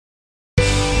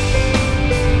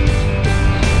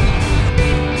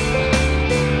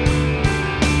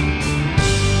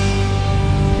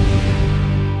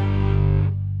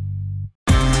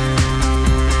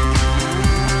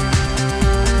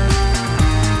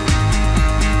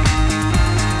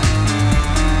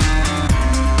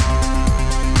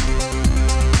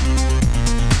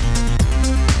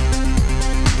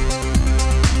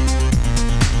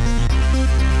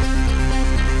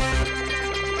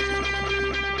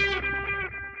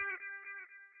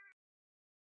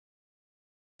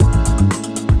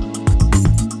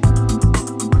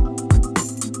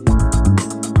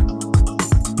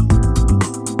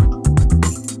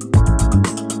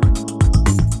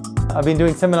been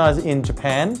doing seminars in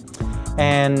Japan,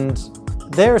 and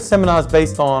there are seminars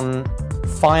based on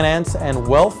finance and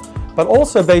wealth, but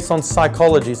also based on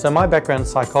psychology. So my background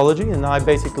is psychology, and I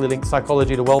basically link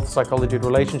psychology to wealth, psychology to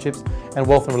relationships, and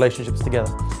wealth and relationships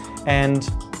together. And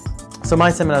so my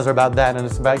seminars are about that, and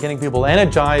it's about getting people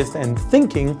energized and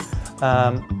thinking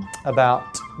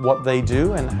about what they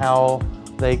do and how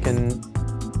they can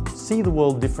see the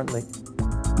world differently.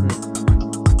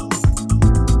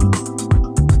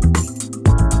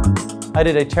 I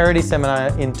did a charity seminar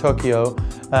in Tokyo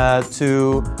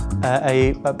to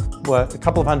a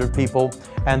couple of hundred people,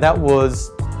 and that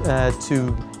was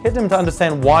to get them to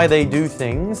understand why they do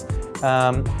things,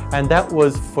 and that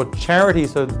was for charity.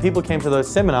 So people came to those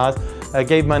seminars,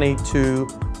 gave money to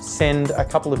send a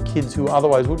couple of kids who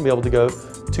otherwise wouldn't be able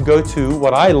to go to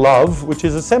what I love, which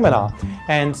is a seminar.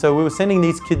 And so we were sending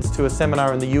these kids to a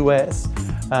seminar in the US,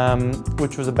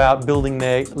 which was about building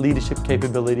their leadership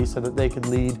capability so that they could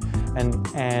lead and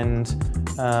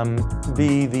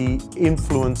be the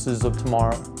influencers of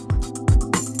tomorrow.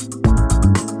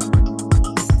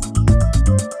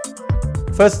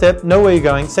 First step, know where you're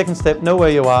going. Second step, know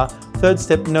where you are. Third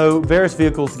step, know various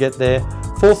vehicles to get there.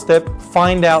 Fourth step,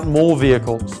 find out more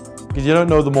vehicles, because you don't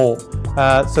know them all.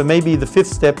 So maybe the fifth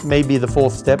step may be the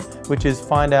fourth step, which is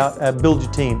find out, build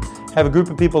your team. Have a group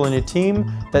of people in your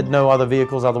team that know other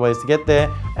vehicles, other ways to get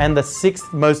there. And the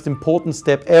sixth most important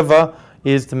step ever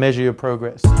is to measure your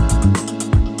progress.